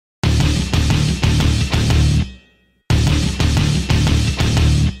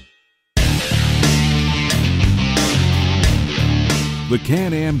The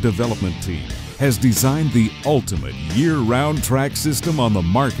Can-Am development team has designed the ultimate year-round track system on the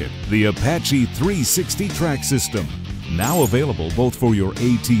market, the Apache 360 track system. Now available both for your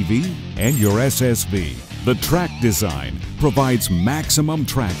ATV and your SSV. The track design provides maximum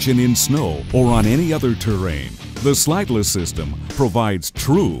traction in snow or on any other terrain. The slideless system provides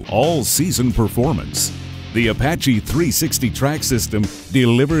true all-season performance. The Apache 360 track system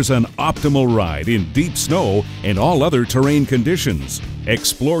delivers an optimal ride in deep snow and all other terrain conditions.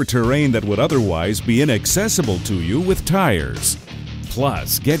 Explore terrain that would otherwise be inaccessible to you with tires.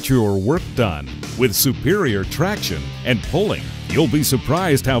 Plus, get your work done with superior traction and pulling. You'll be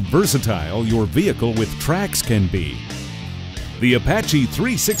surprised how versatile your vehicle with tracks can be. The Apache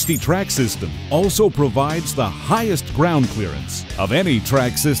 360 track system also provides the highest ground clearance of any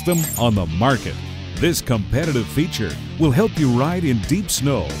track system on the market. This competitive feature will help you ride in deep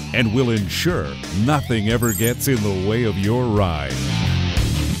snow and will ensure nothing ever gets in the way of your ride.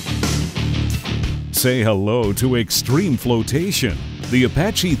 Say hello to extreme flotation. The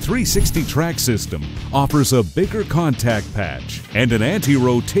Apache 360 track system offers a bigger contact patch and an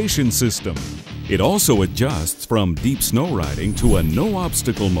anti-rotation system. It also adjusts from deep snow riding to a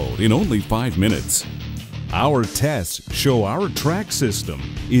no-obstacle mode in only 5 minutes. Our tests show our track system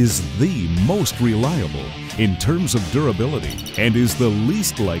is the most reliable in terms of durability and is the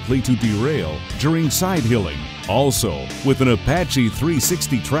least likely to derail during side hilling. Also, with an Apache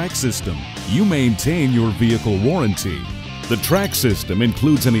 360 track system, you maintain your vehicle warranty. The track system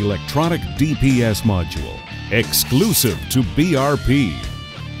includes an electronic DPS module, exclusive to BRP,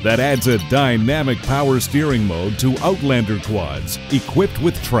 that adds a dynamic power steering mode to Outlander quads equipped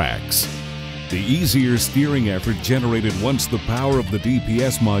with tracks. The easier steering effort generated once the power of the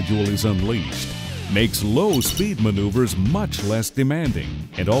DPS module is unleashed makes low-speed maneuvers much less demanding,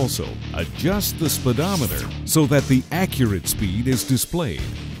 and also adjusts the speedometer so that the accurate speed is displayed.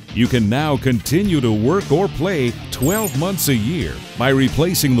 You can now continue to work or play 12 months a year by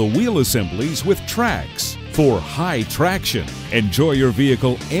replacing the wheel assemblies with tracks for high traction. Enjoy your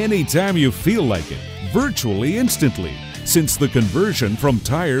vehicle anytime you feel like it, virtually instantly, since the conversion from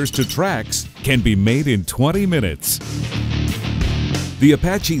tires to tracks can be made in 20 minutes. The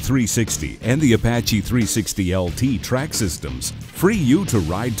Apache 360 and the Apache 360 LT track systems free you to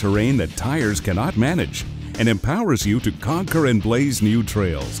ride terrain that tires cannot manage and empowers you to conquer and blaze new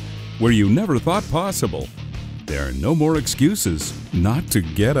trails where you never thought possible. There are no more excuses not to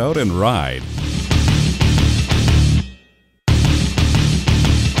get out and ride.